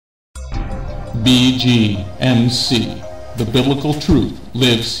BGMC. The biblical truth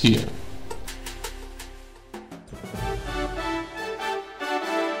lives here.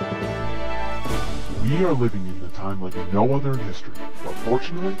 We are living in a time like no other in history, but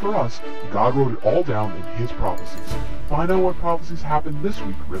fortunately for us, God wrote it all down in His prophecies. Find out what prophecies happened this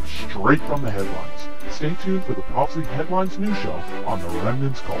week ripped straight from the headlines. Stay tuned for the Prophecy Headlines News Show on the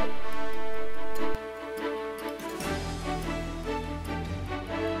Remnant's Call.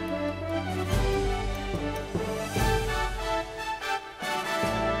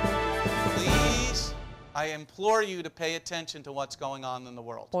 I implore you to pay attention to what's going on in the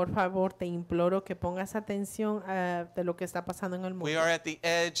world. Por favor, te imploro que pongas atención de lo que está pasando en el mundo. We are at the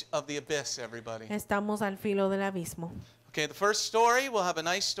edge of the abyss, everybody. Estamos al filo del abismo. Okay, the first story, we'll have a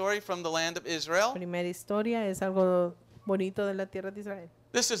nice story from the land of Israel. Primera historia es algo bonito de la tierra de Israel.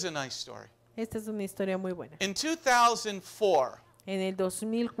 This is a nice story. Esta es una historia muy buena. In 2004, en el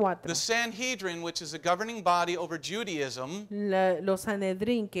 2004, the Sanhedrin, which is a governing body over Judaism, los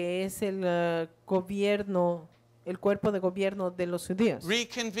Sanedrín, que es el gobierno, el cuerpo de gobierno de los judíos,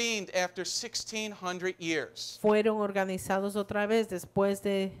 reconvened after 1600 years. Fueron organizados otra vez después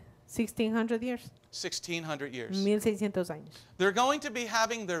de 1600 years. 1600 years. 1600 años. They're going to be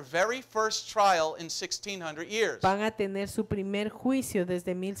having their very first trial in 1600 years. Van a tener su primer juicio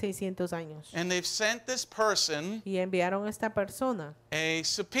desde 1600 años. And they've sent this person y enviaron a esta persona a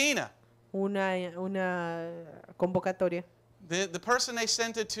subpoena. Una convocatoria. The person they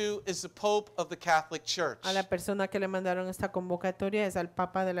sent it to is the Pope of the Catholic Church. A la persona que le mandaron esta convocatoria es al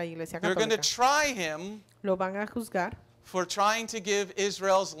Papa de la Iglesia They're Católica. going to try him Lo van a juzgar for trying to give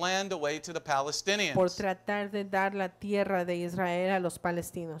Israel's land away to the por Palestinians. tratar de dar la tierra de Israel a los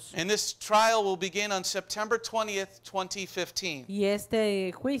palestinos. And this trial will begin on September 20th, 2015. Y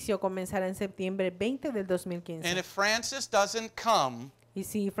este juicio comenzará en septiembre 20 del 2015. And if Francis doesn't come, y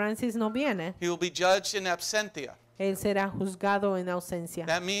si Francis no viene, he will be judged in absentia. él será juzgado en ausencia.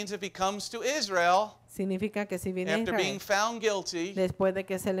 That means if he comes to Israel, Significa que si viene a after being Israel, found guilty, después de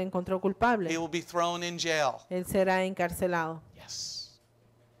que se le encontró culpable, he will be thrown in jail. él será encarcelado. Yes.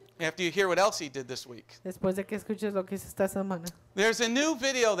 After you hear what else he did this week. Después de que escuches lo que hizo esta semana. There's a new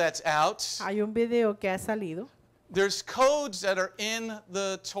video that's out. Hay un video que ha salido. There's codes that are in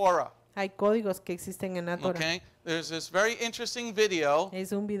the Torah. Hay códigos que existen en la Torah. Okay? There's this very interesting video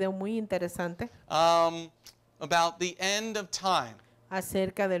Es un video muy interesante about the end of time.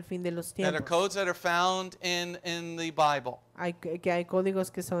 acerca del fin de los That are tiempos. codes that are found in the Bible. Hay códigos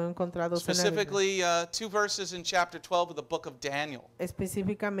que son encontrados en la Biblia. Specifically, 2 verses in chapter 12 of the book of Daniel.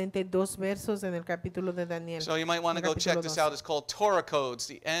 Específicamente 2 versos en el capítulo de Daniel. So you might want to go check this out. It's called Torah Codes,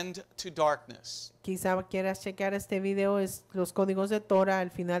 the End to Darkness. Quizá quieras checar este video, es los códigos de Torah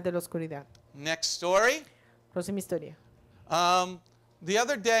al final de la oscuridad. Next story. Próxima historia. The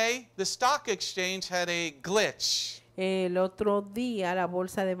other day, the stock exchange had a glitch. El otro día la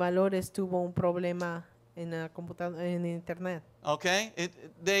bolsa de valores tuvo un problema en la computadora, en internet. Okay,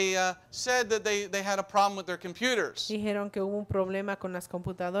 they said that they had a problem with their computers. Dijeron que hubo un problema con las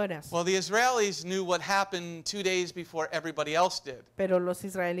computadoras. Well, the Israelis knew what happened 2 days before everybody else did. Pero los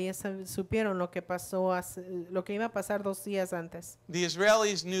israelíes supieron lo que pasó, lo que iba a pasar 2 días antes. The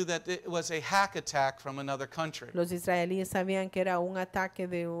Israelis knew that it was a hack attack from another country. Los israelíes sabían que era un ataque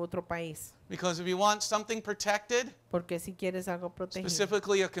de otro país. Because if you want something protected, Porque si quieres algo protegido,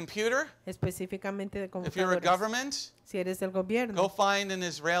 specifically a computer, específicamente de if you're a computadoras, government, si eres del gobierno, go find an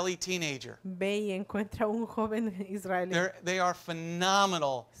Israeli teenager. ve y encuentra un joven israelí. They are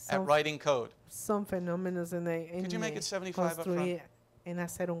phenomenal at writing code. Son fenómenos en Could you make it 75 up front? construir, en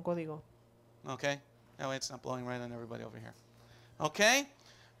hacer un código. Okay? That way it's not blowing right on everybody over here. Okay?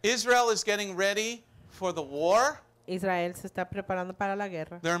 Israel is getting ready for the war. Israel se está preparando para la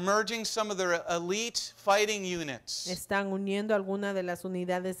guerra. They're merging some of their elite fighting units Están uniendo algunas de las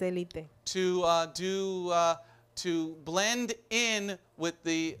unidades de élite to blend in with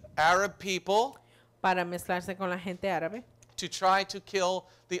the Arab people para mezclarse con la gente árabe, to try to kill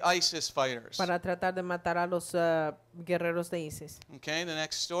the ISIS fighters. para tratar de matar a los guerreros de ISIS. Okay, the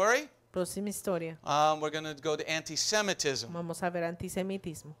next story. Próxima historia. We're going to go to anti-Semitism. Vamos a ver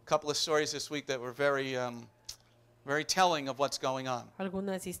antisemitismo. A couple of stories this week that were very telling of what's going on.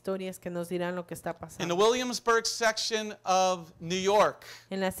 Algunas historias que nos dirán lo que está In the pasando. Williamsburg section of New York,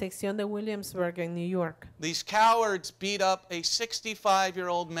 En la sección de Williamsburg en New York, these cowards beat up a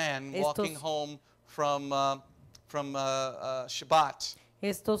 65-year-old man walking Estos- home from Shabbat.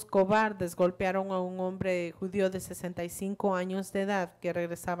 estos cobardes golpearon a un hombre judío de 65 años de edad que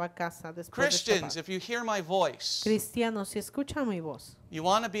regresaba a casa después de Christians, Shabbat. if you hear my voice, Cristianos, si escuchan mi voz, you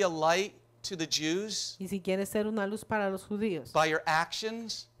want to be a light to the Jews y si quieres ser una luz para los judíos, by your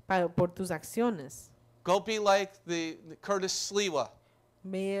actions, por tus acciones. Go be like the Curtis Sliwa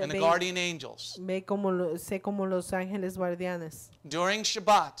and the guardian angels. Sé como los ángeles guardianes. During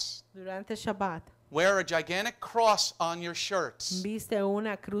Shabbat, Durante Shabbat, wear a gigantic cross on your shirts. viste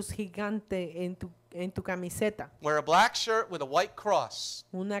una cruz gigante en tu camiseta. Wear a black shirt with a white cross.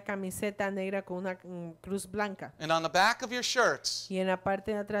 Una camiseta negra con una cruz blanca. And on the back of your shirts, Y en la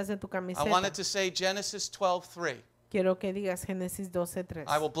parte de atrás de tu I wanted camiseta, to say Genesis 12:3. quiero que digas Génesis 12:3.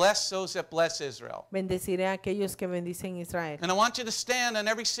 I will bless those that bless Israel. Bendeciré a aquellos que bendicen Israel. And I want you to stand on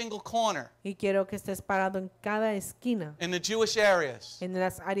every single corner Y quiero que estés parado en cada esquina, in the Jewish areas en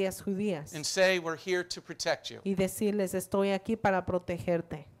las áreas judías, and say, we're here to protect you. y decirles, estoy aquí para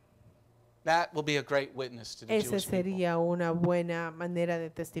protegerte. That will be a great witness to the Esa Jewish people. sería una buena manera de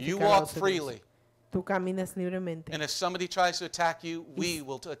You testificar a walk los judíos. freely. Tú caminas libremente. And if somebody tries to attack you, we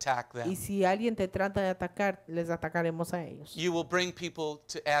will attack Y them. si alguien te trata de atacar, les atacaremos a ellos. You will bring people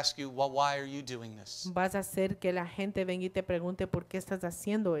to ask you, well, why are you doing this? Vas a hacer que la gente venga y te pregunte por qué estás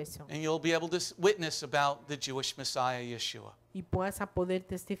haciendo eso. And you'll be able to witness about the Jewish Messiah, Yeshua. Y puedas a poder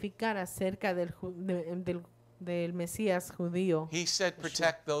testificar acerca del Mesías judío. He said,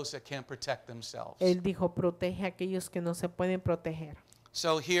 protect those that can't protect themselves. Él dijo, protege a aquellos que no se pueden proteger.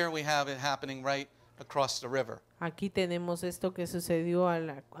 So here we have it happening right across the river. Aquí tenemos esto que sucedió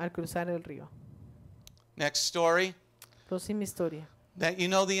al cruzar el río. Next story, Próxima historia, that you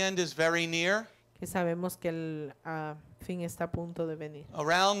know the end is very near. que sabemos que el fin está a punto de venir.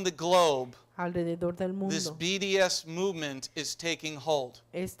 Around the globe, Alrededor del this mundo, BDS movement is taking hold.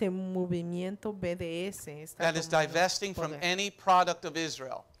 este movimiento BDS está That is tomando divesting from poder. any product of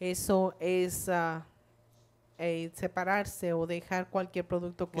Israel. Eso es separarse o dejar cualquier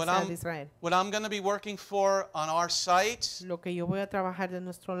producto que What sea I'm- de Israel. What I'm going to be working for on our site Lo que yo voy a trabajar de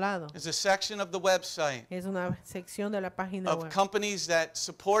nuestro lado is a section of the website es una sección de la página of web companies that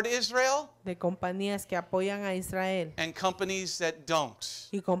support Israel de compañías que apoyan a Israel and companies that don't.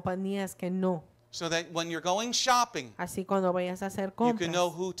 y compañías que no. So that when you're going shopping, Así cuando vayas a hacer you compras, can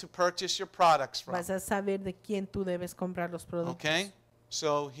know who to purchase your products from. vas a saber de quién tú debes comprar los productos. Okay?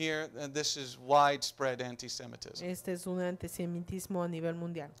 So here, this is widespread anti-Semitism. Este es un antisemitismo a nivel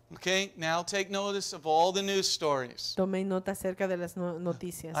mundial. Okay? Now take notice of all the news stories. Tomen nota acerca de las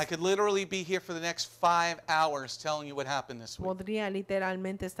noticias. I could literally be here for the next 5 hours telling you what happened this week. Podría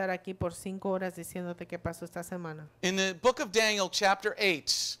literalmente estar aquí por 5 horas diciéndote qué pasó esta semana. In the book of Daniel, chapter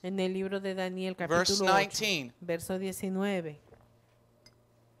 8, En el libro de Daniel, verse capítulo 8, 19, verso 19,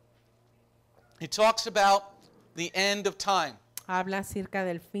 it talks about the end of time. habla acerca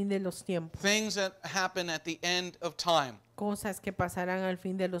del fin de los tiempos. Things that happen at the end of time Cosas que pasarán al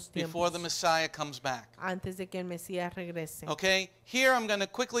fin de los before the tiempos Messiah comes back. antes de que el Mesías regrese. Okay? Here I'm going to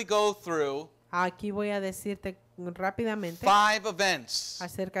quickly go through Aquí voy a decirte rápidamente 5 events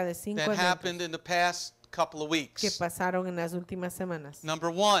acerca de 5 that happened eventos in the past couple of que weeks. pasaron en las últimas semanas. Number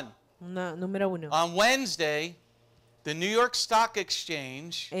 1, Número 1. on Wednesday, the New York Stock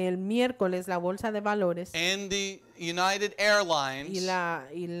Exchange El miércoles la bolsa de valores and the United y Airlines la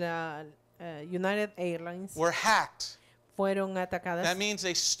United Airlines were hacked. fueron atacadas. That means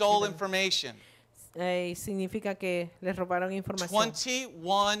they stole information. Significa que les robaron información.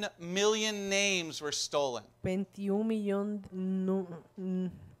 21 million names were stolen. 21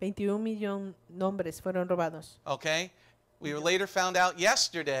 millón nombres fueron robados. Okay? We later found out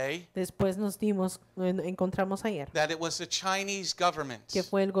yesterday Después encontramos ayer that it was the Chinese government. que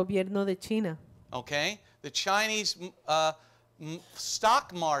fue el gobierno de China. Okay? The Chinese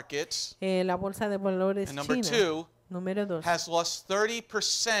stock market, La bolsa de valores and number china, 2, número 2, has lost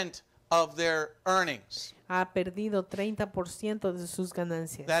 30% of their earnings. ha perdido 30% de sus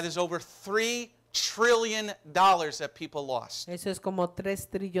ganancias. That is over $3 trillion that people lost. Eso es como 3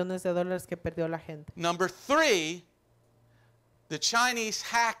 trillones de dólares que perdió la gente. Number 3, the Chinese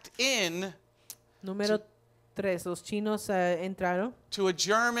hacked in Número 3, los chinos entraron to a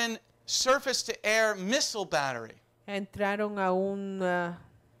German surface-to-air missile battery. Entraron a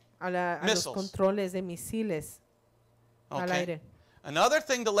los Missiles. controles de misiles al Okay. aire. Another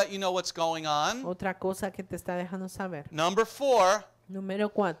thing to let you know what's going on. Otra cosa que te está dejando saber. Number 4, Número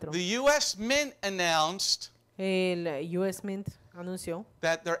 4. the U.S. Mint announced El US Mint anunció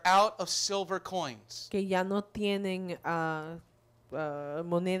that they're out of silver coins que ya no tienen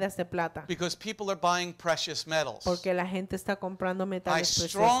monedas de plata because people are buying precious metals. porque la gente está comprando I metales preciosos.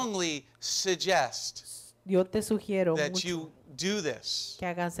 strongly suggest Yo te sugiero that mucho you do this. que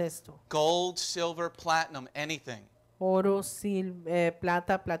hagas esto. Gold, silver, platinum, anything. oro,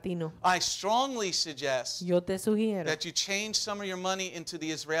 plata, platino. I strongly suggest Yo te sugiero that you change some of your money into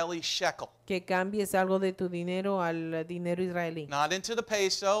the Israeli shekel, que cambies algo de tu dinero al dinero israelí, not into the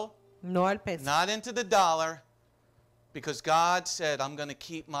peso, no al peso, not into the dollar, because God said, I'm going to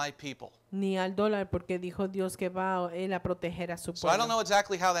keep my people. ni al dólar, porque dijo Dios que va él a proteger a su So I don't pueblo. know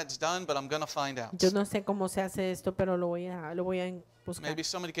exactly how that's done, but I'm going to find out. Yo no sé cómo se hace esto, pero lo voy a buscar. Maybe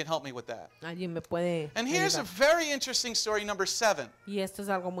somebody can help me with that. Alguien me puede And here's a ayudar. very interesting story, number 7. Y esto es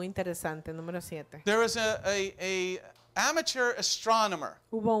algo muy interesante, número 7. There was a amateur astronomer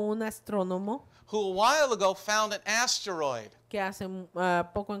Hubo un astrónomo who a while ago found an asteroid que hace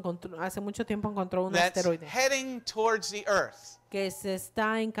mucho tiempo encontró un that's asteroide heading towards the Earth. que se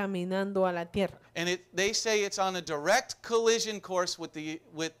está encaminando a la Tierra. And they say it's on a direct collision course with the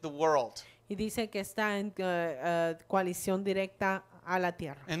world. Y dice que está en coalición directa a la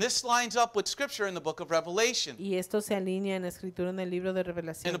Tierra. And this lines up with scripture in the book of Revelation. Y esto se alinea en la escritura en el libro de In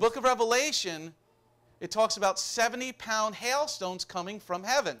Revelación. the book of Revelation, it talks about 70-pound hailstones coming from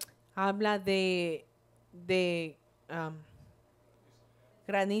heaven. Habla de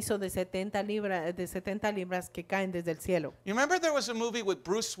granizo de 70 libras que caen desde el cielo. You remember there was a movie with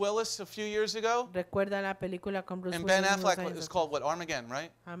Bruce Willis a few years ago? Recuerda la película con Bruce And Willis. Ben Affleck, unos it años was called what? Armageddon,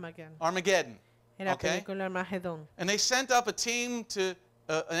 right? Armageddon. Armageddon. Era Okay. película Armagedón. And they sent up a team to,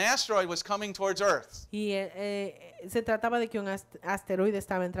 an asteroid was coming towards Earth. Y se trataba de que un asteroide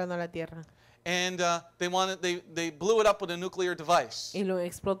estaba entrando a la Tierra. And they blew it up with a nuclear device. Y lo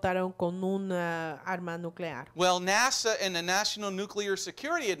explotaron con una arma nuclear. Well, NASA and the National Nuclear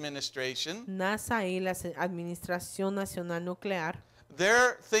Security Administration, NASA y la Administración Nacional Nuclear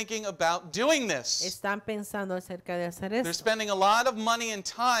they're thinking about doing this. están pensando acerca de hacer They're esto. spending a lot of money and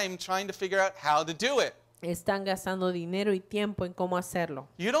time trying to figure out how to do it. Están gastando dinero y tiempo en cómo hacerlo.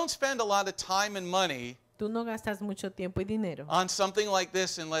 You don't spend a lot of time and money Tú no gastas mucho tiempo y dinero on something like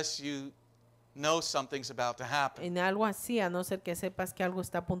this unless you know something's about to happen. en algo así, a no ser que sepas que algo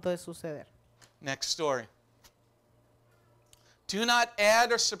está a punto de suceder. Next story. Do not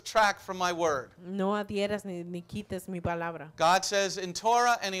add or subtract from my word. No adhieras ni quites mi palabra. God says in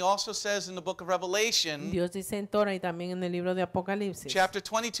Torah, and he also says in the book of Revelation, Dios dice en Torah y también en el libro de Apocalipsis, chapter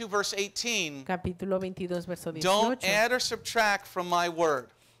 22, verse 18, capítulo 22, verso don't 18. add or subtract from my word.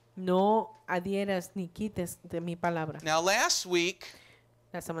 No adhieras ni quites de mi palabra. Now, last week,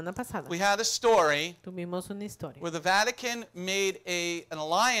 La semana pasada we had a story tuvimos una historia where the Vatican made an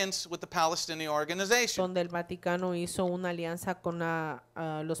alliance with the Palestinian organization, donde el Vaticano hizo una alianza con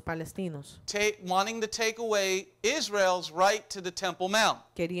los palestinos, wanting to take away Israel's right to the Temple Mount.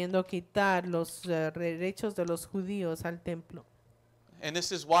 queriendo quitar los derechos de los judíos al templo. And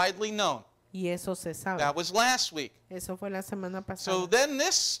this is widely known. Y eso se sabe. That was last week. Eso fue la semana So pasada. then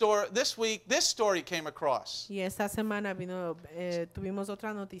this week, this story came across. Y esta semana tuvimos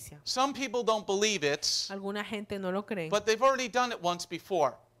otra noticia. Some people don't believe it, Alguna gente no lo cree, but they've already done it once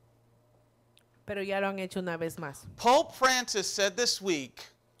before. pero ya lo han hecho una vez más. Pope Francis said this week,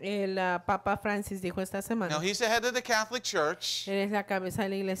 El Papa Francis dijo esta now semana, he's the head of the Catholic Church. él es la cabeza de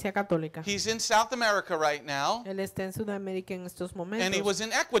la Iglesia Católica. He's in South America right now, Él está en Sudamérica en estos and he momentos was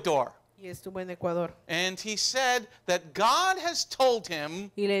in Ecuador. y estuvo en Ecuador. And he said that God has told him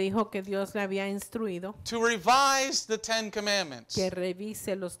Y le dijo que Dios le había instruido to revise the 10 Commandments. que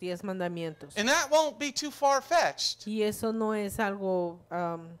revise los 10 mandamientos. And that won't be too far-fetched. Y eso no es algo,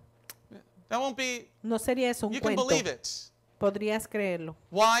 That won't be, no sería eso un you can cuento. believe it. Podrías creerlo.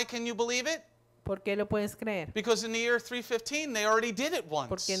 Why can you believe it? ¿Por qué lo puedes creer? Because in the year 315, they already did it once.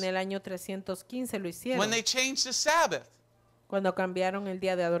 Porque en el año 315 lo When hicieron, they changed the Sabbath. cuando cambiaron el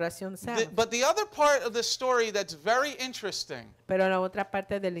día de adoración sábado. But the other part of the story that's very interesting, Pero la otra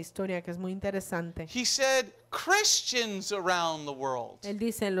parte de la historia que es muy interesante, he said Christians around the world. él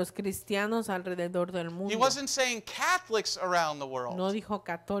dice los cristianos alrededor del He mundo. wasn't saying Catholics around the No world. dijo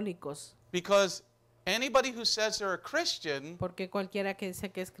católicos, Because anybody who says they're a Christian porque cualquiera que dice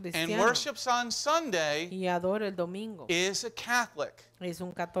que es and cristiano worships on Sunday y adora el domingo is a Catholic. es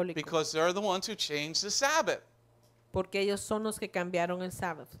un católico, Because they're the ones who changed the Sabbath. porque ellos son los que cambiaron el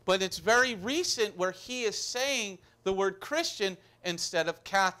sábado. But it's very recent where he is saying the word Christian instead of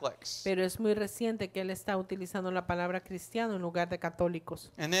Catholics. Pero es muy reciente que él está utilizando la palabra cristiano en lugar de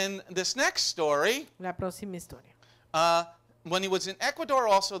católicos. And then this next story, La próxima historia. when he was in Ecuador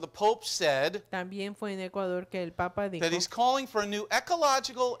also, the Pope said También fue en Ecuador que el Papa dijo that he's calling for a new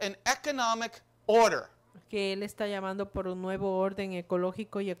ecological and economic order. que él está llamando por un nuevo orden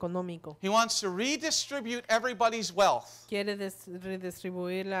ecológico y económico. He wants to redistribute everybody's wealth. Quiere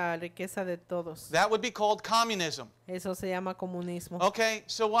redistribuir la riqueza de todos. That would be called communism. Eso se llama comunismo. Okay,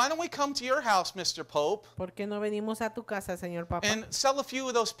 so why don't we come to your house, Mr. Pope, ¿Por qué no venimos a tu casa, señor Papa, and sell a few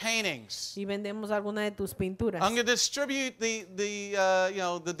of those paintings? y vendemos alguna de tus pinturas? I'm going to distribute the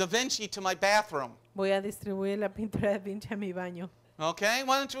Da Vinci to my bathroom. Voy a distribuir la pintura de Vinci a mi baño. Okay,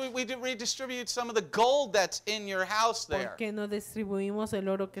 why don't we redistribute some of the gold that's in your house there? ¿Por qué no distribuimos el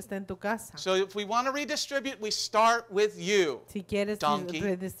oro que está en tu casa? So if we want to redistribute, we start with you. Si quieres Donkey.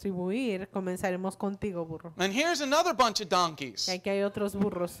 redistribuir, comenzaremos contigo, burro. And here's another bunch of donkeys. Y aquí hay otros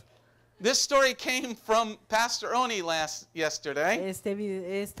burros. This story came from Pastor Oni yesterday.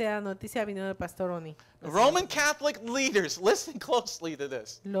 Esta noticia vino del Pastor Oni. Roman Catholic leaders, listen closely to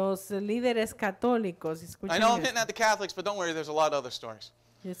this. Los líderes católicos, I escuchen know I'm esto. hitting at the Catholics, but don't worry, there's a lot of other stories.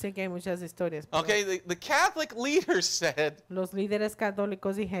 Yo sé que hay muchas historias. Pero Okay, the Catholic leaders said, los líderes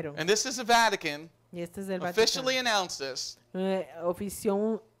católicos dijeron, and this is the Vatican, y este es el officially Vaticano, announced this,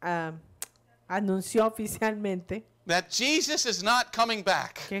 anunció oficialmente that Jesus is not coming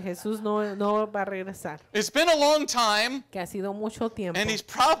back. que Jesús no va a regresar, It's been a long time, que ha sido mucho tiempo and he's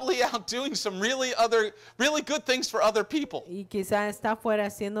probably out doing some really good things for other people. y quizá está afuera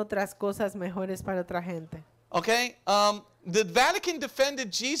haciendo otras cosas mejores para otra gente. Okay, the Vatican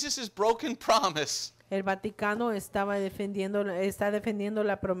defended Jesus' broken promise, El Vaticano está defendiendo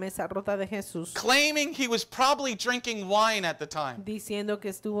la promesa rota de Jesús, claiming he was probably drinking wine at the time. diciendo que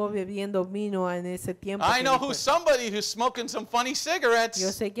estuvo bebiendo vino en ese tiempo. I que know dijo. who's smoking some funny Yo cigarettes.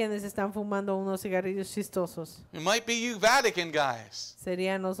 sé quienes están fumando unos cigarrillos chistosos. It might be you Vatican guys.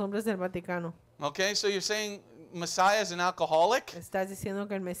 Serían los hombres del Vaticano. Okay, so you're saying Messiah is an alcoholic? Estás diciendo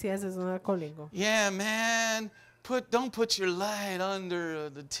que el Mesías es un alcohólico. Yeah, man. Don't put your light under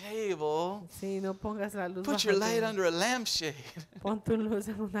the table. Sí, no pongas la luz Put bajo your light tu- under a lampshade. Pon tu luz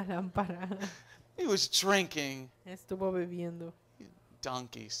en una lámpara. He was drinking. Estuvo bebiendo.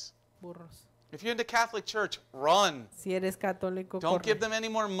 Donkeys. Burros. If you're in the Catholic Church, run. Si eres católico, Don't corre. give them any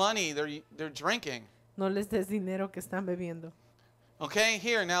more money. They're drinking. No les des dinero que están bebiendo. Okay,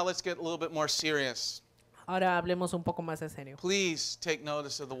 here, now let's get a little bit more serious. Ahora hablemos un poco más en serio. Please take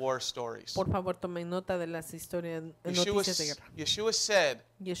notice of the war stories. Por favor, tomen nota de las historias, noticias de guerra. Yeshua said,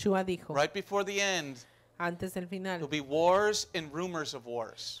 Yeshua dijo, right before the end, antes del there'll final, be wars and rumors of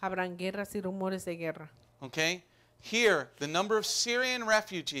wars. habrán guerras y rumores de guerra. Okay? Here, the number of Syrian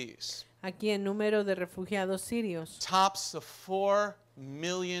refugees Aquí el número de refugiados sirios tops the 4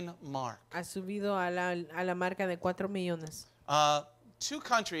 million mark. ha subido a la marca de 4 millones. Two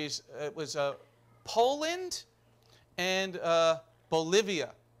countries, it was Poland and Bolivia,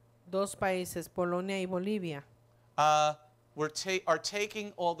 Dos países, Polonia y Bolivia, are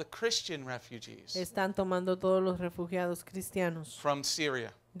taking all the Christian refugees están tomando todos los refugiados cristianos from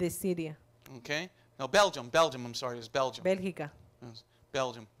Syria. de Siria. Okay? No, Belgium, I'm sorry, it's Belgium. Bélgica. Yes,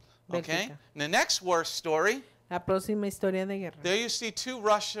 Belgium. Okay? Bélgica. And the next war story, La próxima historia de guerra. there you see two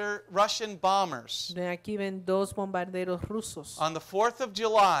Russian bombers De aquí ven dos bombarderos rusos on the 4th of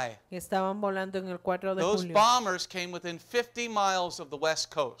July. que estaban volando en el 4 de Those julio. bombers came within 50 miles of the west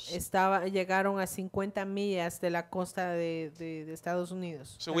coast. Llegaron a 50 millas de la costa de Estados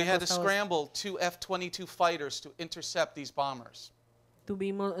Unidos. So de we la had to costa oeste. scramble two F-22 fighters to intercept these bombers.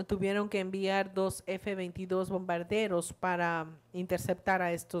 Tuvieron que enviar dos F-22 bombarderos para interceptar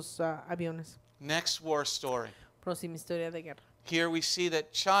a estos aviones. Next war story. Próxima historia de guerra. Here we see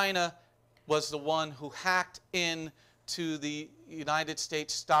that China was the one who hacked into the United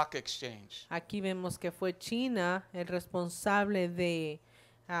States Stock Exchange. Aquí vemos que fue China el responsable de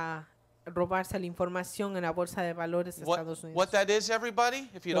robarse la información en la bolsa de valores de Estados Unidos. What that is, everybody,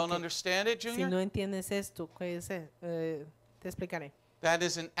 if you Lo don't que- understand it, Si Junior, no entiendes esto, ¿qué es? Te explicaré. that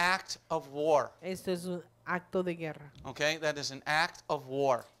is an act of war. Esto es un acto de guerra. Okay, that is an act of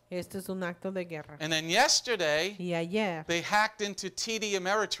war. Esto es un acto de guerra. And then yesterday, Y ayer they hacked into TD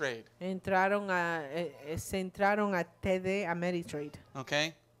Ameritrade. se entraron a TD Ameritrade.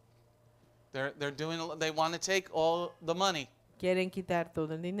 Okay, they want to take all the money. Quieren quitar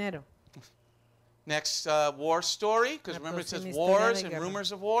todo el dinero. Next war story, because La remember it says próxima historia wars de and guerra.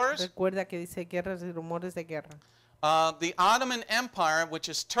 rumors of wars. Recuerda que dice guerras y rumores de guerra. The Ottoman Empire, which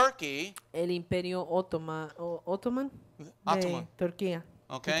is Turkey, El imperio Ottoman de Ottoman. Turquía.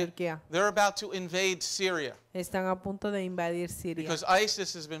 de okay, Turquía. they're about to invade Syria Están a punto de invadir Siria. because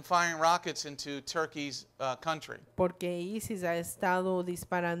ISIS has been firing rockets into Turkey's country. Porque ISIS ha estado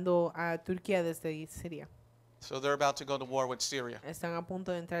disparando a Turquía desde Siria. So they're about to go to war with Syria. Están a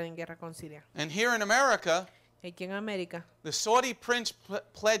punto de entrar en guerra con Siria. And here in America, Aquí en América, The Saudi prince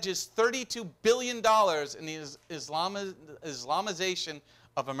pledges $32 billion in the Islamization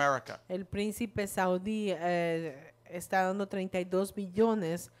of America. el príncipe saudí está dando 32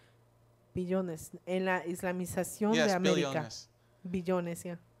 billones en la islamización de Yes, América. billones. Billones,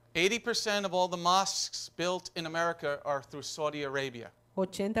 ya. 80% of all the mosques built in America are through Saudi Arabia.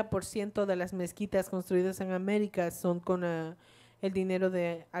 80% de las mezquitas construidas en América son con el dinero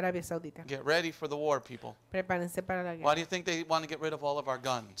de Arabia Saudita. Get ready for the war, people. Prepárense para la Why guerra. do you think they want to get rid of all of our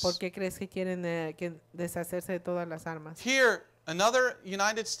guns? ¿Por qué crees que quieren deshacerse de todas las armas? Here, another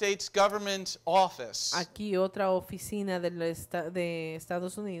United States government office, Aquí otra oficina de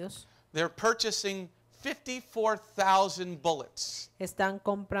Estados Unidos they're purchasing 54,000 bullets. están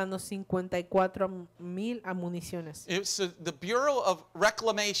comprando 54,000 municiones. It's the Bureau of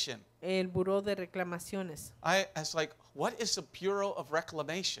Reclamation. El Buró de Reclamaciones. I was like, what is the Bureau of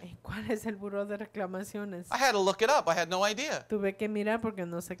Reclamation? ¿Cuál es el Buró de Reclamaciones? I had to look it up. I had no idea. Tuve que mirar porque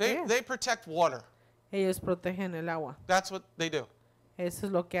no sé qué es. They protect water. Ellos protegen el agua. That's what they do. Eso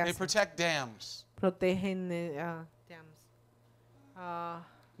es lo que They hacen. protect dams. Protegen dams.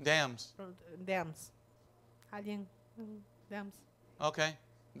 Dams. Dams. Alguien. Dams. Okay.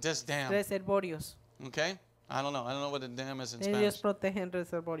 Just dam. Reservorios. Okay. I don't know. I don't know what a dam is in Ellos Spanish. protegen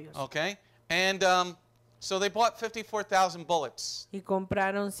reservorios. Okay. And so they bought 54,000 bullets. Y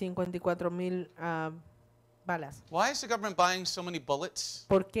compraron 54,000 balas. Why is the government buying so many bullets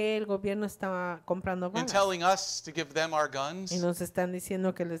 ¿Por qué el gobierno está comprando and balas? telling us to give them our Y guns? nos están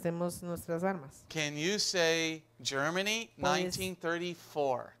diciendo que les demos nuestras armas. Can you say Germany, Puedes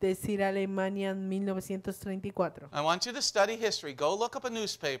 1934? decir Alemania en 1934. I want you to study history. Go look up a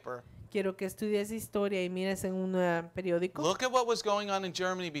newspaper. Quiero que estudies historia y mires en un periódico. Look at what was going on in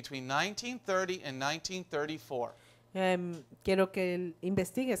Germany between 1930 and 1934. Quiero que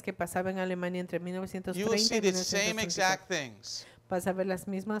investigues qué pasaba en Alemania entre You will 1930 see y the same 1934. exact things. Vas a ver las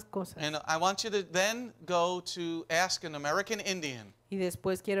mismas cosas. And I want you to then go to ask an American Indian Y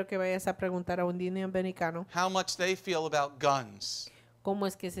después quiero que vayas a preguntar a un indio americano how much they feel about guns. cómo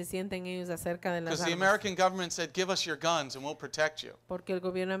es que se sienten ellos acerca de las Because the armas. American government said, give us your guns and we'll protect you. Porque el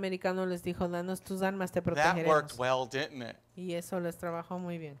gobierno americano les dijo, danos tus armas, te That protegeremos. worked well, didn't it? Y eso les trabajó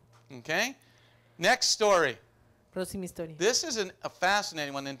muy bien. Okay? Next story. Próxima historia. This is a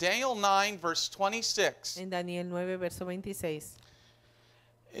fascinating one. In Daniel 9, verse 26, En Daniel 9, verso 26.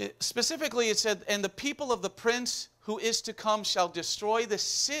 specifically it said, and the people of the prince who is to come shall destroy the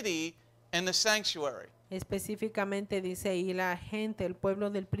city and the sanctuary. Específicamente dice ahí la gente, el pueblo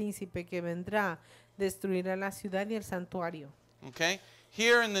del príncipe que vendrá, destruirá la ciudad y el santuario. Okay?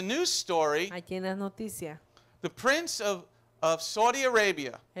 Here in the news story, Aquí en las noticias, the prince of Saudi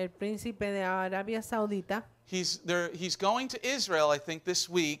Arabia, el príncipe de Arabia Saudita, he's going to Israel, I think, this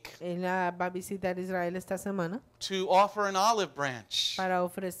week él va a visitar Israel esta semana to offer an olive branch para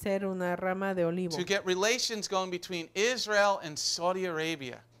ofrecer una rama de olivo, to get relations going between Israel and Saudi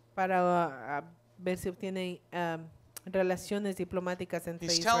Arabia. para ver si obtiene relaciones diplomáticas entre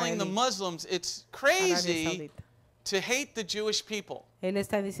He's Israel telling the y Muslims it's Arabia crazy Saudita. to hate the Jewish people. Él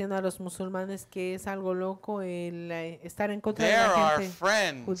está diciendo a los musulmanes que es algo loco el estar en contra de They're la our gente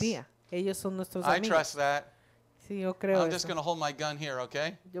friends. judía. Ellos son nuestros I amigos. trust that. Sí, yo creo I'm just eso. going to hold my gun here,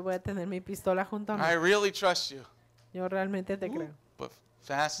 okay? Yo voy a tener mi pistola junto a mí. I really trust you. Yo realmente te creo. But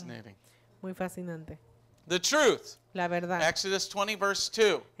fascinating. Muy fascinante. The truth. La verdad. Exodus 20, verse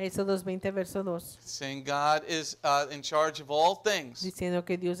 2. Éxodos 20, verso 2. Saying God is in charge of all things. Diciendo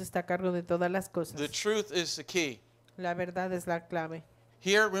que Dios está a cargo de todas las cosas. The truth is the key. La verdad es la clave.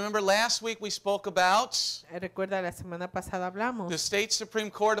 Here, remember last week we spoke about Recuerda, la semana pasada hablamos the State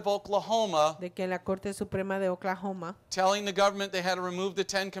Supreme Court of Oklahoma de que la Corte Suprema de Oklahoma telling the government they had to remove the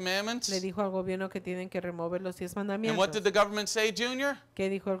 10 le Commandments. dijo al gobierno que tienen que remover los 10 And mandamientos. what did the government say, Junior? ¿Qué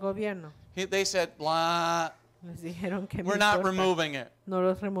dijo el gobierno? They said, blah, Les dijeron que no we're not importa, removing it. no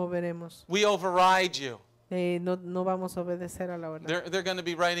los removeremos. We override you. No vamos a obedecer a la verdad. They're going to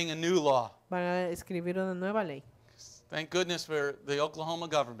be writing a new law. Van a escribir una nueva ley. Thank goodness for the Oklahoma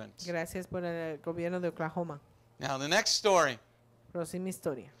government. Gracias por el gobierno de Oklahoma. Now, the next story. Próxima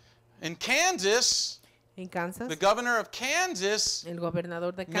historia. In Kansas, En Kansas, the governor of Kansas el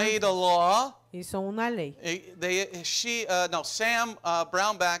gobernador de made a Kansas law. hizo una ley. Sam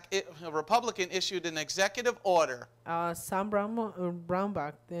Brownback, a Republican, issued an executive order Sam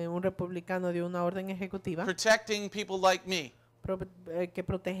Brownback, un republicano, dio una orden ejecutiva protecting people like me. que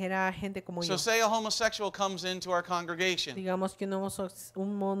protegerá a gente como So yo. say a homosexual comes into our congregation Digamos que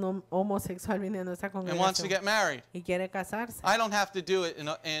un homosexual viene a nuestra and wants to congregación get married. y quiere casarse. I don't have to do it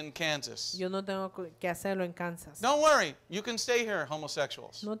in Kansas. Yo no tengo que hacerlo en Kansas. Don't worry. You can stay here,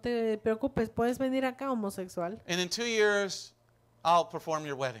 homosexuals. No te preocupes, puedes venir acá, homosexual. And in 2 years, I'll perform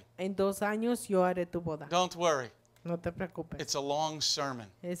your wedding. En 2 años yo haré tu boda. Don't worry. No te preocupes. It's a long sermon.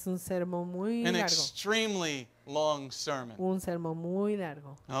 Es un sermón muy An largo. extremely long sermon. Un sermón muy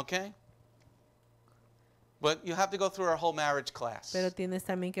largo. Okay? But you have to go through our whole marriage class. Pero tienes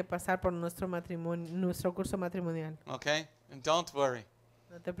también que pasar por nuestro curso matrimonial. Okay? And don't worry.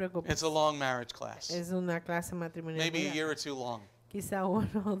 No te preocupes. It's a long marriage class. Es una clase matrimonial. Maybe muy a year larga. or two long. Quizá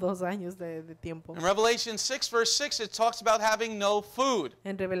 1 o 2 años de tiempo. In Revelation 6, verse 6, it talks about having no food.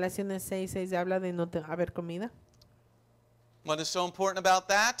 En Revelaciones 6:6 habla de no haber comida. What is so important about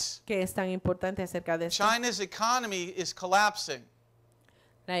that? ¿Qué es tan importante acerca de esto? China's economy is collapsing.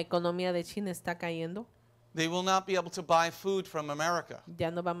 La economía de China está cayendo. They will not be able to buy food from America Ya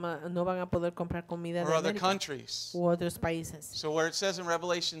no van a poder comprar comida or de other América countries. u otros países. So where it says in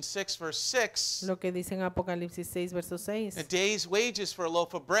Revelation 6, verse 6, Lo que dice en Apocalipsis 6, verso 6. a day's wages for a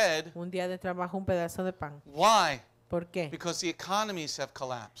loaf of bread. Un día de trabajo, un pedazo de pan. Why? ¿Por qué? Because the economies have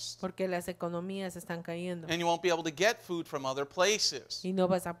collapsed. Porque las economías están cayendo. And you won't be able to get food from other places. Y no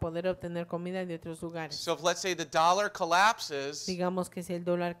vas a poder obtener comida de otros lugares. So if let's say the dollar collapses, Digamos que si el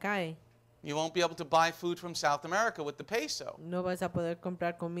dólar cae, you won't be able to buy food from South America with the peso. no vas a poder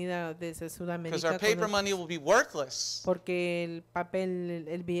comprar comida desde Because Sudamérica. our paper money will be worthless. Porque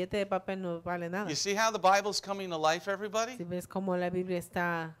el billete de papel no vale nada. You see how the Bible's coming to life, everybody? Si ves cómo la Biblia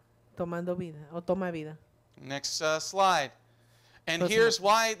está tomando vida o toma vida. Next slide. And Próximo. here's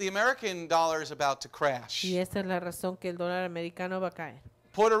why the American dollar is about to crash. Y esta es la razón que el dólar americano va a caer.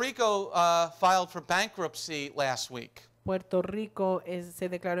 Puerto Rico filed for bankruptcy last week. Puerto Rico se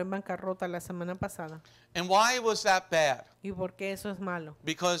declaró en bancarrota la semana pasada. And why was that bad? ¿Y por qué eso es malo?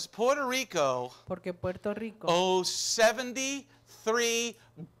 Because Puerto Rico Porque Puerto Rico owes $73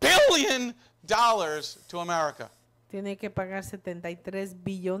 billion to America. tiene que pagar 73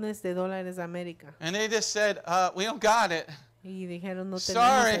 billones de dólares a América. And they just said, we don't got it. Y dijeron, no tenemos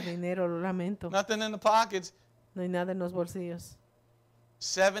Sorry. el dinero, lo lamento. Nothing in the pockets. No hay nada en los bolsillos.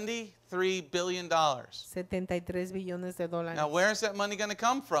 $73 billion. Now, 73 billones de dólares. where's that money going to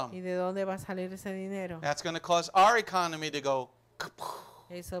come from? ¿Y de dónde va a salir ese dinero? That's going to cause our economy to go,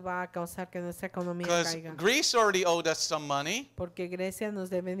 Eso va a causar que nuestra economía because caiga. Greece already owed us some money. Porque Grecia nos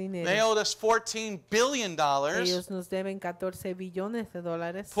debe They dinero. owed us $14 billion. Ellos nos deben 14 billones de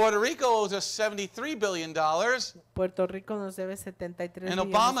dólares. Puerto Rico owes us $73 billion. Puerto Rico nos debe 73 And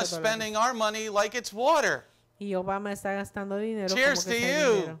billones Obama's de dólares. spending our money like it's water. Y Obama está gastando dinero Cheers como to que sea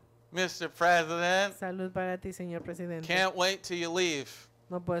you, dinero. Mr. President. Salud para ti, señor presidente. Can't wait till you leave.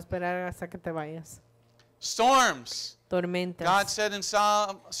 No puedo esperar hasta que te vayas. Storms. Tormentas. God said in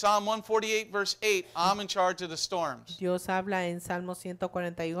Psalm 148, verse 8, I'm in charge of the storms. Dios habla en Salmo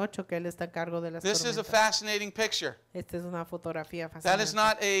 148 que Él está a cargo de las This is a tormentas. fascinating picture. Esta es una fotografía That is fascinante.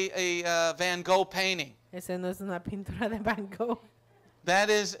 not a Van Gogh painting. Esa no es una pintura de Van Gogh. That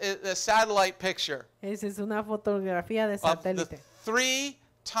is a satellite picture Esa es una fotografía de of the satélite. 3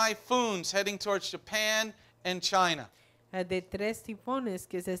 typhoons heading towards Japan and China. De 3 tifones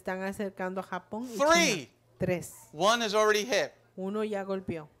que se están acercando a Japón y 3. China. 3. One has already hit. Uno ya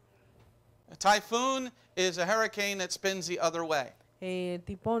golpeó. A typhoon is a hurricane that spins the other way.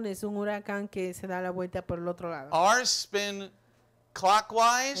 Tifón es un huracán que se da la vuelta por el otro lado. Ours spin El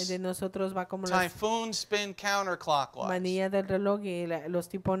clockwise. de nosotros va como las Typhoons spin counterclockwise. manillas del reloj y los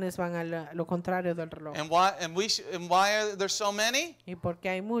tifones van a lo contrario del reloj. And why are there so many? ¿Y por qué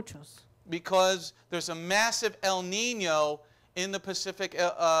hay muchos? Because there's a massive El Nino in the Pacific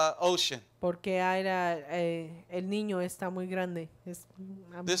Ocean. Porque el niño está muy grande.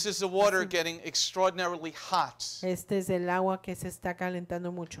 This is the water así. getting extraordinarily hot. Este es el agua que se está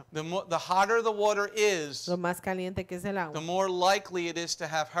calentando mucho. The hotter the water is, Lo más caliente que es el the agua, more likely it is to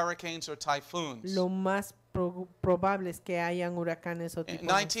have hurricanes or typhoons. lo más probable es que hayan huracanes o In tifones.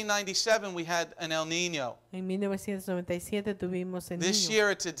 1997, we had an El Nino. En 1997 tuvimos el This niño.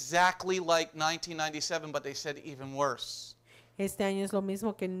 year, it's exactly like 1997, but they said even worse. Este año es lo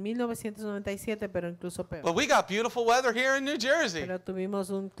mismo que en 1997, pero incluso peor. But we got beautiful weather here in New Jersey. Pero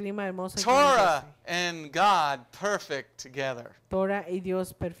tuvimos un clima hermoso aquí en Torah Jersey. and God perfect together. Torah y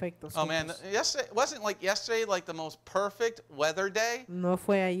Dios perfectos. Oh man, juntos. yesterday wasn't like yesterday like the most perfect weather day, No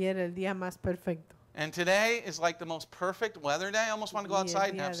fue ayer el día más perfecto. and today is like the most perfect weather day. I almost want to go Y outside el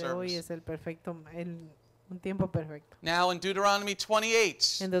and día have de hoy service. es el perfecto, el Un tiempo perfecto. Now in Deuteronomy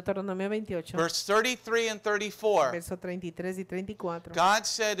 28, En Deuteronomio 28, verse 33 and 34, verso 33 y 34, God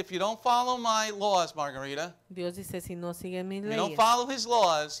said, if you don't follow my laws, Margarita, Dios dice, si no sigues mis if you don't leyes, follow his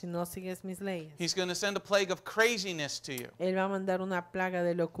laws, si no sigues mis leyes, he's going to send a plague of craziness to you. Él va a mandar una plaga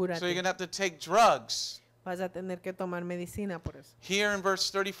de locura. So you're going to have to take drugs. Vas a tener que tomar medicina por eso. Here in verse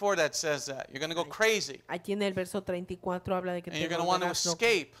 34 that says that. You're going to go crazy. Aquí en el verso 34 habla de que And te you're going to want to volverás loco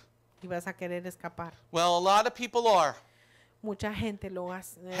escape. y vas a querer escapar. Well, a lot of people are. Mucha gente lo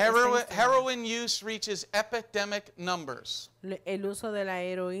hace. Heroin use reaches epidemic numbers. El uso de la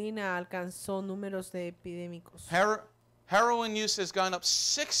heroína alcanzó números de epidémicos. Heroin use has gone up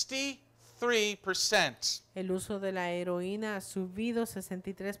 63%. El uso de la heroína ha subido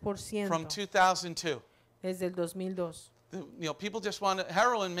 63% from 2002. desde el 2002. People just want to,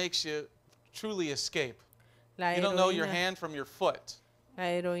 heroin makes you truly escape. La You don't know your heroína, hand from your foot. la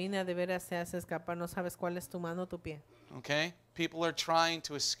heroína de veras te hace escapar, no sabes cuál es tu mano o tu pie. Okay? People are trying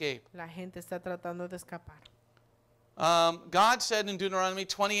to escape. La gente está tratando de escapar. God said in Deuteronomy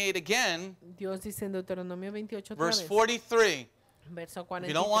 28 again, Dios dice en Deuteronomio 28 otra verse vez, 43, verso if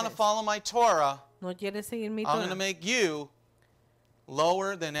you don't want to 43, follow my Torah, no quieres seguir mi I'm going to Torah, make you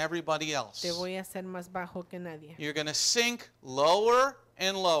lower than everybody else. te voy a hacer más bajo que nadie. You're going to sink lower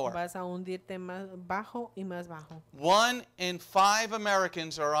and lower. Vas a hundirte más bajo y más bajo. 1 in 5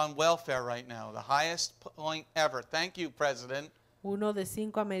 Americans are on welfare right now, the highest point ever. Thank you, President. 1 de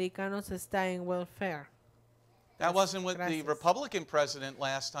 5 americanos está en welfare. That wasn't with the Gracias. Republican president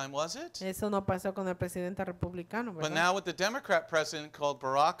last time, was it? Eso no pasó con el presidente republicano, But ¿verdad? now with the Democrat president called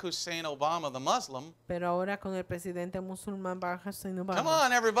Barack Hussein Obama, the Muslim. Pero ahora con el presidente musulmán Barack Hussein Come Obama.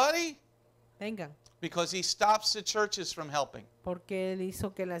 on, everybody. Vengan, Because he stops the churches from helping. porque él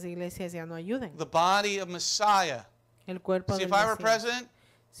hizo que las iglesias ya no ayuden. The body of Messiah. El cuerpo See, del if I were Mesías. president,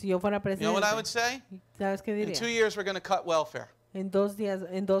 Si yo fuera you know what I presidente, would say? ¿sabes qué In diría? 2 years, we're going to cut welfare. En 2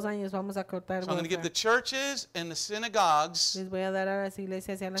 años vamos a cortar So I'm going to give the welfare. churches and the synagogues Les voy a dar a las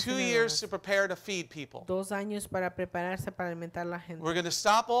iglesias y a las 2 years to sinagogas prepare to feed people. 2 años para prepararse para alimentar a la gente. We're going to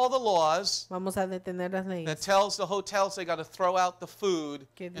stop all the laws Vamos a detener las that leyes tells the hotels they got to throw out the food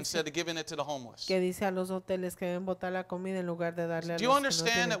Que dice- instead of giving it to the homeless. que dice a los hoteles que deben botar la comida en lugar de darle a Do you los que no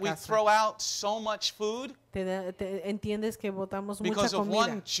understand tienen that we casa. throw out so much food Entiendes que botamos mucha because of comida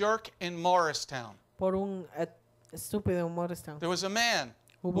one jerk in Morristown? por un estúpido humor. There was a man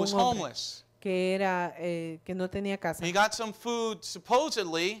who Hubo was un hombre homeless. que era que no tenía casa. He got some food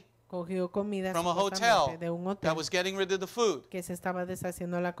supposedly Cogió comida from a supuestamente hotel de un that hotel was getting rid of the food. que se estaba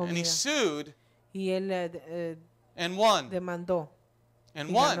deshaciendo la And he comida sued y él and won. demandó And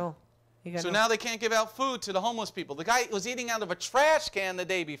y won. ganó. Y So ganó. now they can't give out food to the homeless people. The guy was eating out of a trash can the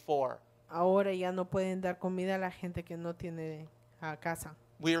day before. Ahora ya no pueden dar comida a la gente que no tiene casa.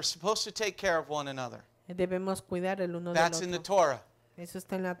 We are supposed to take care of one another. Debemos cuidar el uno del That's in the otro. Torah. Eso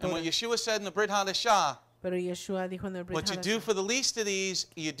está en la And Torah. what Yeshua said in the Brit Hadashah, Pero Yeshua dijo en el Brit what you do Hadashah for the least of these,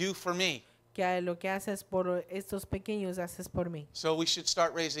 you do for me. que lo que haces por estos pequeños haces por mí. So we should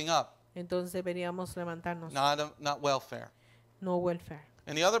start raising up, Entonces deberíamos levantarnos, not welfare. no welfare.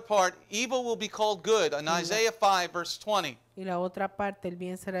 And the other part, evil will be called good. In Isaiah 5, verse 20. Y la otra parte,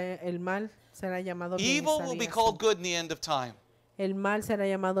 el mal será llamado bien. Evil will be Isaías called 5. good in the end of time. El mal será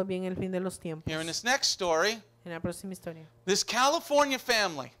llamado bien en el fin de los tiempos. Here in this next story, En la próxima historia. this California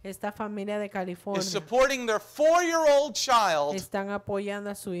family Esta familia de California is supporting their 4-year-old child, están apoyando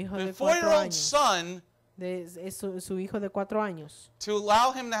a su hijo their de 4 4-year-old años. son, Es su hijo de 4 años. to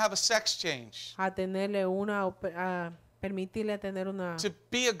allow him to have a sex change, A tenerle a permitirle tener to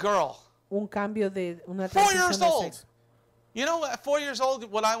be a girl. un cambio de una 4 years transición de old. sexo. You know, at 4 years old,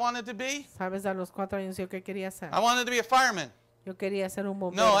 what I wanted to be? ¿Sabes a los 4 años yo qué quería hacer? I wanted to be a fireman. Yo quería ser un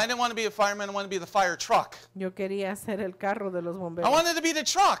bombero. No, I didn't want to be a fireman. I wanted to be the fire truck. Yo quería ser el carro de los I bomberos. wanted to be the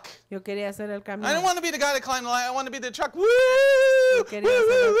truck. Yo quería ser el I camión. didn't want to be the guy that climbed the ladder. I wanted to be the truck. Woo! Yo quería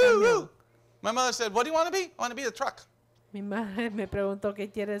ser el camión. My mother said, "What do you want to be?" I want to be the truck. Mi madre me preguntó qué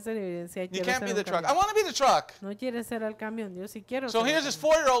quiere ser y yo decía, You quiero can't ser be un the truck. I camión. want to be the truck. No quiere ser el camión, yo sí quiero So ser el here's this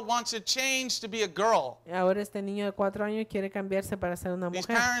camión. 4-year-old wants to change to be a girl. Ahora este niño de 4 años quiere cambiarse para ser una These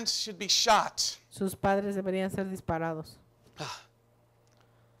mujer. parents should be shot. Sus padres deberían ser disparados.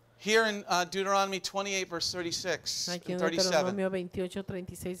 Here in Deuteronomy 28, verse 36 Aquí and en 37, Deuteronomio 28,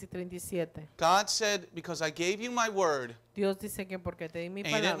 36 y 37. God said, "Because I gave you my word Dios dice que porque te di mi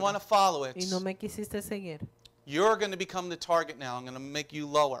and you didn't want to palabra follow it, y no me quisiste seguir, you're going to become the target now. I'm going to make you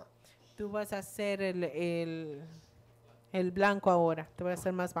lower." tú vas a ser el blanco ahora, te vas a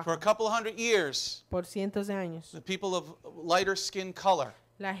ser más For bajo. a couple of hundred years, Por cientos de años, the people of lighter skin color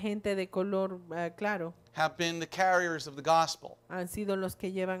La gente de color claro have been the carriers of the gospel han sido los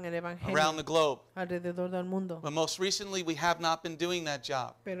que llevan el around the evangelio globe. alrededor del mundo. But most recently, we have not been doing that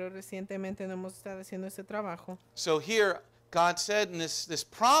job. Pero recientemente no hemos estado haciendo ese trabajo. So here, God said in this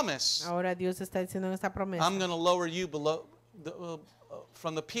promise, Ahora Dios está diciendo en esta promesa. I'm going to lower you below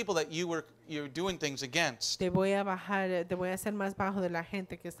from the people that you're doing things against. Te voy a bajar, te voy a hacer más bajo de la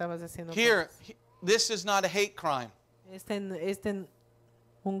gente que estabas haciendo Here, cosas. this is not a hate crime.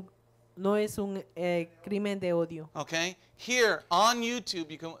 No es un crimen de odio. Okay? Here on YouTube,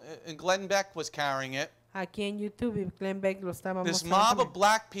 you can, and Glenn Beck was carrying it. Aquí en YouTube, y Glenn Beck lo estaba This mostrando mob of también.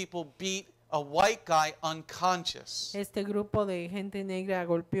 black people beat a white guy unconscious. Este grupo de gente negra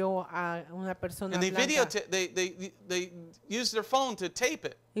golpeó a una persona And they blanca they used their phone to tape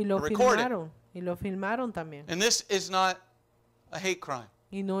it, y lo to record it. filmaron. Y lo filmaron también. And this is not a hate crime.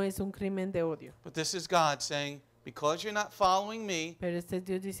 Y no es un crimen de odio. But this is God saying, because you're not following me, Pero este es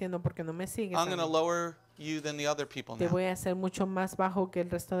Dios diciendo, porque no me sigues, I'm going to a mí, lower you than the other people te now. voy a hacer mucho más bajo que el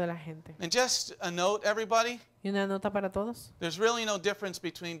resto de la gente. And just a note, everybody, Y una nota para todos. there's really no difference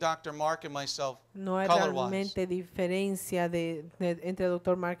between Dr. Mark and myself No hay color-wise. realmente diferencia entre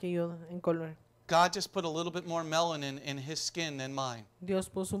Dr. Mark y yo en color. God just put a little bit more melanin in his skin than mine. Dios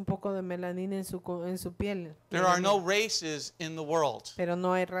puso un poco de melanina en su piel. There are no races in the world. Pero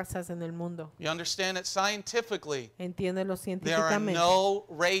no hay razas en el mundo. You understand that scientifically, Entiéndelo there are científicamente. no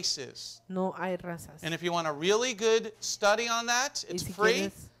races. No hay razas. And if you want a really good study on that, Y it's si free.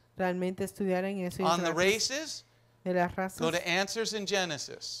 quieres realmente estudiar en eso y On the gratis races, de las go razas, to Answers in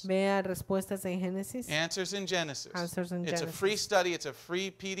Genesis. vea respuestas en Génesis. Answers in Genesis. Answers in It's a Genesis. free study. It's a free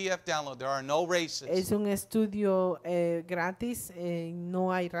PDF download. There are no races. Es un estudio gratis,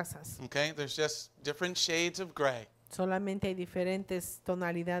 no hay razas. Okay? There's just different shades of gray. Solamente hay diferentes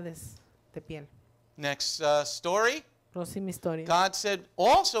tonalidades de piel. Next story. Próxima historia. God said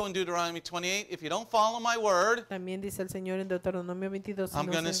also in Deuteronomy 28, if you don't follow my word, También dice el Señor en Deuteronomio 22, si I'm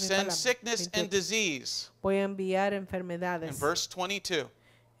no going to sigues mi send palabra, sickness and 28, disease. voy a enviar In enfermedades. verse 22.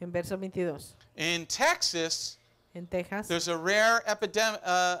 En verso 22. In Texas, En Texas there's a rare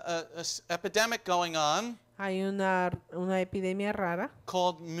epidemic going on hay una epidemia rara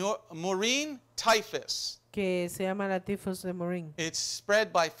called murine typhus. que se llama la tifus de Morín. It's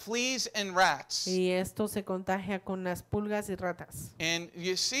spread by fleas and rats. Y esto se contagia con las pulgas y ratas. And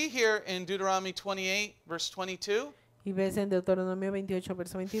you see here in Deuteronomy 28, verse 22, Y ves en Deuteronomio 28,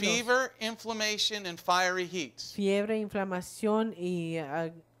 verso 22. fever, inflammation, and fiery heat. Fiebre, inflamación y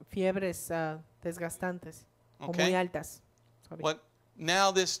fiebres desgastantes o muy Okay? altas. Sorry.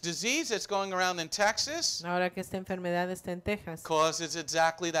 Now this disease that's going around in Texas Ahora que esta enfermedad está en Texas, causes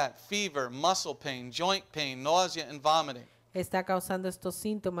exactly that: fever, muscle pain, joint pain, nausea, and vomiting. está causando estos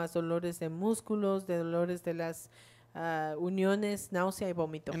síntomas, dolores de músculos, de dolores de las uniones, náusea y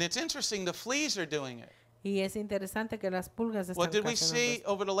vómito. And it's interesting, the fleas are doing it. Y es interesante que las pulgas están What did we causando see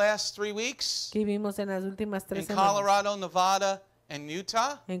esto. over the last 3 weeks? ¿Qué vimos en las últimas 3 In semanas? Colorado, Nevada, and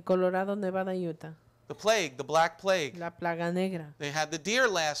Utah? En Colorado, Nevada y Utah. The plague, the black plague. La plaga negra. They had the deer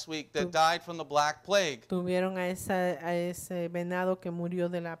last week that died from the black plague. Tuvieron a ese venado que murió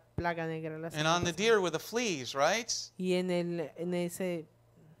de la plaga negra. La And semana on the pasada. deer were the fleas, right? Y en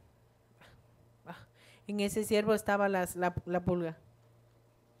ese ciervo estaba la pulga,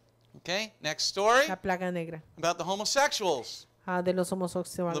 Okay, next story la plaga negra. about the homosexuals. De los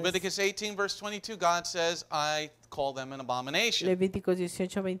homosexuales. Leviticus 18, verse 22, God says, I call them an abomination. Levíticos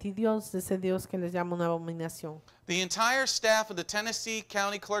 18, 22, dice Dios que les llama una abominación. The entire staff of the Tennessee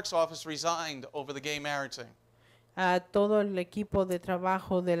County Clerk's Office resigned over the gay marriage thing. Todo el equipo de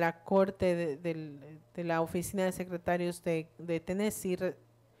trabajo de la corte de la oficina de secretarios de Tennessee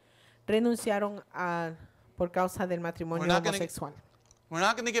renunciaron por causa del matrimonio We're not gonna- homosexual. We're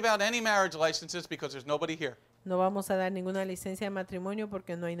not going to give out any marriage licenses because there's nobody here. No vamos a dar ninguna licencia de matrimonio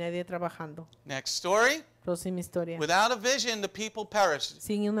porque no hay nadie trabajando. Next story. Próxima historia. Without a vision, the people perish.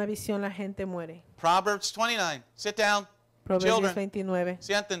 Sin una visión la gente muere. Proverbs 29. Sit down. Proverbios Children. 29.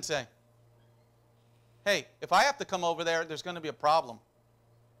 Siéntense. Hey, if I have to come over there, there's going to be a problem.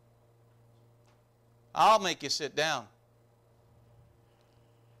 I'll make you sit down.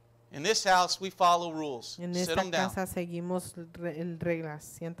 In this house, we follow rules. En Sit esta them down. casa seguimos reglas,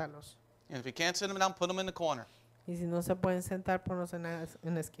 siéntalos. And if you can't sit them down, put them in the corner. Y si no se pueden sentar, ponlos en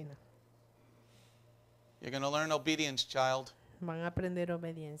la esquina. You're going to learn obedience, child, Van a aprender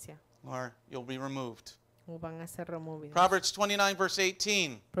obediencia or you'll be removed. o van a ser removidos. Proverbs 29, verse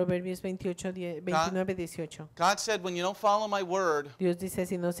 18. Proverbios 28, 29, 18. God said, when you don't follow my word, Dios dice,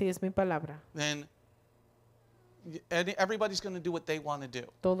 si no sigues mi palabra, then everybody's going to do what they want to do.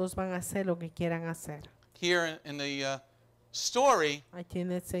 todos van a hacer lo que quieran hacer. Here in the story, aquí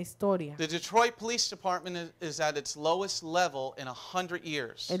en esta historia, the Detroit Police Department is at its lowest level in 100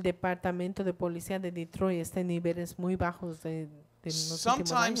 years. el departamento de policía de Detroit está en niveles muy bajos de los últimos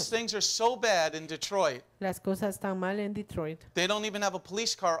Sometimes años. things are so bad in Detroit, Las cosas están mal en Detroit they don't even have a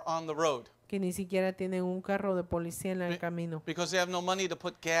police car on the road que ni siquiera tienen un carro de policía en el camino because they have no money to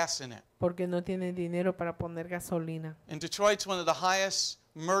put gas in it. porque no tienen dinero para poner gasolina. And Detroit's one of the highest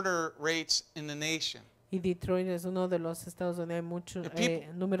murder rates in the nation. Y Detroit es uno de los estados donde hay muchos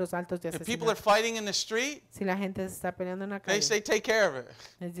números altos de If people are asesinatos. fighting in the street, Si la gente se está peleando en la they calle, say take care of it.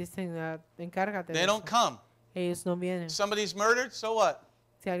 les dicen, encárgate de They don't eso. come. Ellos no vienen. Somebody's murdered, so what?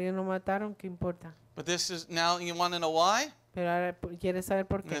 Si a alguien lo mataron, ¿qué importa? But this is now, you want to know why? Pero ahora ¿quieres saber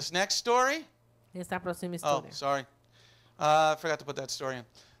por In qué? this next story? Esta próxima Oh, historia. sorry. I forgot to put that story in.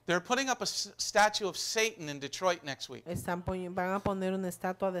 They're putting up a statue of Satan in Detroit next week. Van a poner una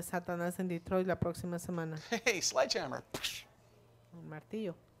estatua de Satanás en Detroit la próxima semana. Hey, sledgehammer. Un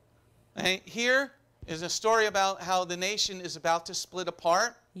martillo. Hey, here is a story about how the nation is about to split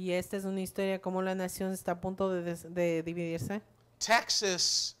apart. Y esta es una historia como la nación está a punto de dividirse.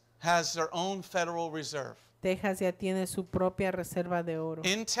 Texas has their own Federal Reserve. Texas ya tiene su propia reserva de oro.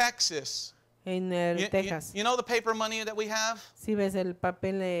 In Texas, En el Texas. you know the paper money that we have? Si ves el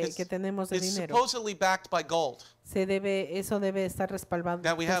papel que tenemos de It's dinero, supposedly backed by gold. eso debe estar respaldado,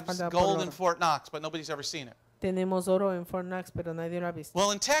 That we have por gold in oro. Fort Knox, but nobody's ever seen it. Tenemos oro en Fort Knox, pero nadie lo ha visto.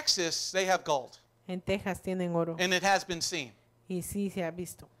 Well, in Texas, they have gold, En Texas tienen oro and it has been seen. y sí se ha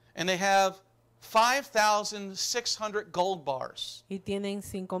visto. And they have 5,600 gold bars Y tienen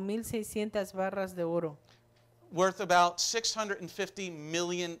 5,600 barras de oro worth about $650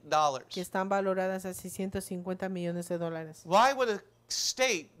 million. que están valoradas a 650 millones de dólares. Why would a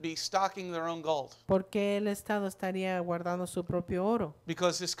state be stocking their own gold? ¿Por qué el Estado estaría guardando su propio oro?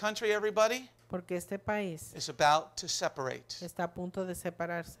 Because this country, everybody, Porque este país is about to separate. está a punto de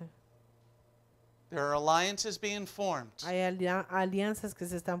separarse. There are alliances being formed Hay alianzas que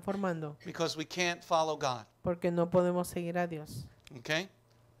se están formando because we can't follow God. porque no podemos seguir a Dios. Okay?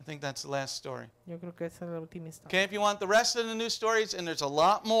 I think that's the last story. Yo creo que esa es la última historia. Okay, if you want the rest of the news stories, and there's a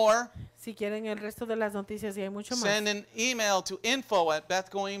lot more, Si quieren el resto de las noticias y hay mucho más, send an email to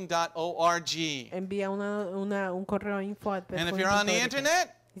info@bethgoim.org. envía un correo a info. And if you're on the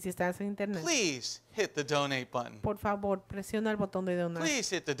internet, Y si estás en internet, please hit the donate button. por favor, presiona el botón de donar. Please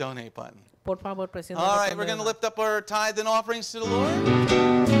hit the donate button. Por favor, presiona All el right, botón we're de going to donar. lift up our tithe and offerings to the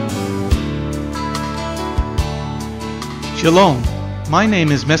Lord. Shalom. My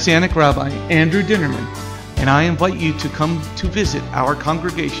name is Messianic Rabbi Andrew Dinnerman, and I invite you to come to visit our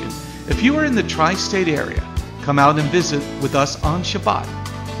congregation. If you are in the tri-state area, come out and visit with us on Shabbat.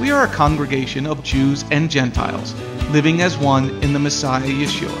 We are a congregation of Jews and Gentiles, living as one in the Messiah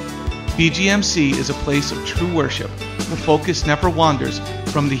Yeshua. BGMC is a place of true worship. The focus never wanders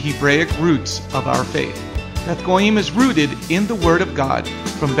from the Hebraic roots of our faith. Beth Goyim is rooted in the Word of God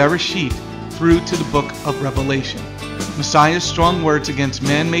from Bereshit through to the book of Revelation. Messiah's strong words against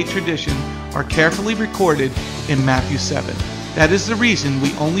man-made tradition are carefully recorded in Matthew 7. That is the reason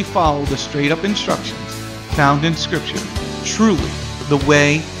we only follow the straight-up instructions found in Scripture. Truly, the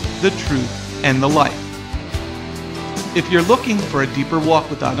way, the truth, and the life. If you're looking for a deeper walk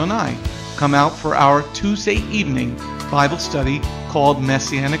with Adonai, come out for our Tuesday evening Bible study called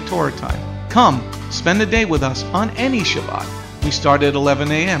Messianic Torah Time. Come, spend a day with us on any Shabbat. We start at 11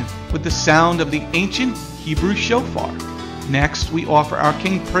 a.m. with the sound of the ancient Hebrew shofar. Next, we offer our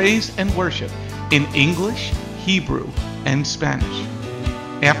King praise and worship in English, Hebrew, and Spanish.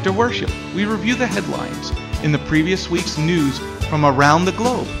 After worship, we review the headlines in the previous week's news from around the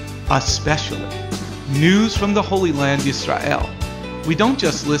globe, especially news from the Holy Land, Israel. We don't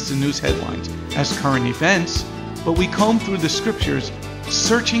just list the news headlines as current events, but we comb through the scriptures,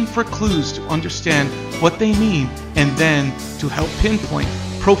 searching for clues to understand what they mean and then to help pinpoint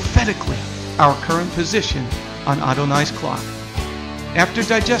prophetically our current position on Adonai's clock. After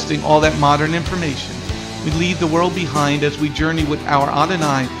digesting all that modern information, we leave the world behind as we journey with our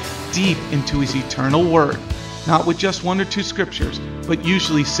Adonai deep into his eternal word, not with just one or two scriptures, but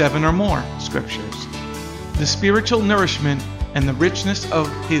usually 7 or more scriptures. The spiritual nourishment and the richness of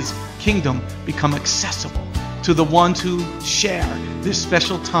his kingdom become accessible to the ones who share this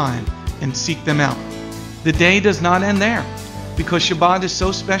special time and seek them out. The day does not end there. Because Shabbat is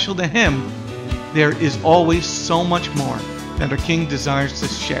so special to him, there is always so much more that our King desires to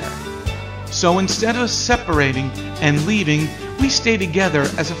share. So instead of separating and leaving, we stay together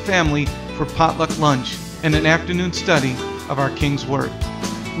as a family for potluck lunch and an afternoon study of our King's Word.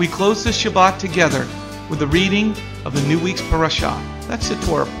 We close the Shabbat together with the reading of the new week's parashah. That's the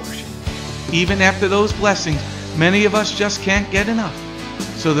Torah portion. Even after those blessings, Many of us just can't get enough.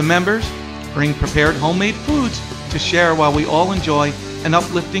 So the members bring prepared homemade foods to share while we all enjoy an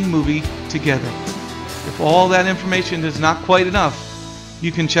uplifting movie together. If all that information is not quite enough,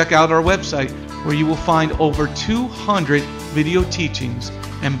 you can check out our website where you will find over 200 video teachings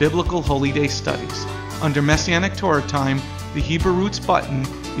and biblical holy day studies. Under Messianic Torah Time, the Hebrew Roots button,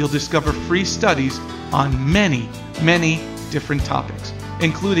 you'll discover free studies on many different topics,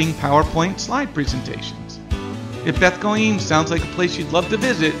 including PowerPoint slide presentations. If Beth Goyim sounds like a place you'd love to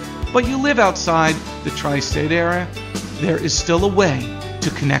visit, but you live outside the tri-state area, there is still a way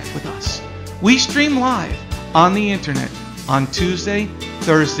to connect with us. We stream live on the internet on Tuesday,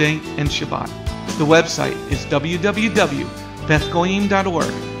 Thursday, and Shabbat. The website is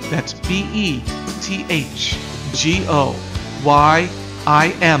www.bethgoyim.org. That's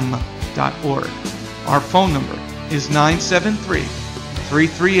BETHGOYIM.org. Our phone number is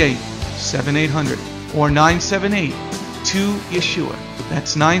 973-338-7800 or 978-2-YESHUA.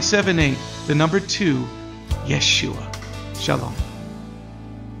 That's 978, the number 2, Yeshua. Shalom.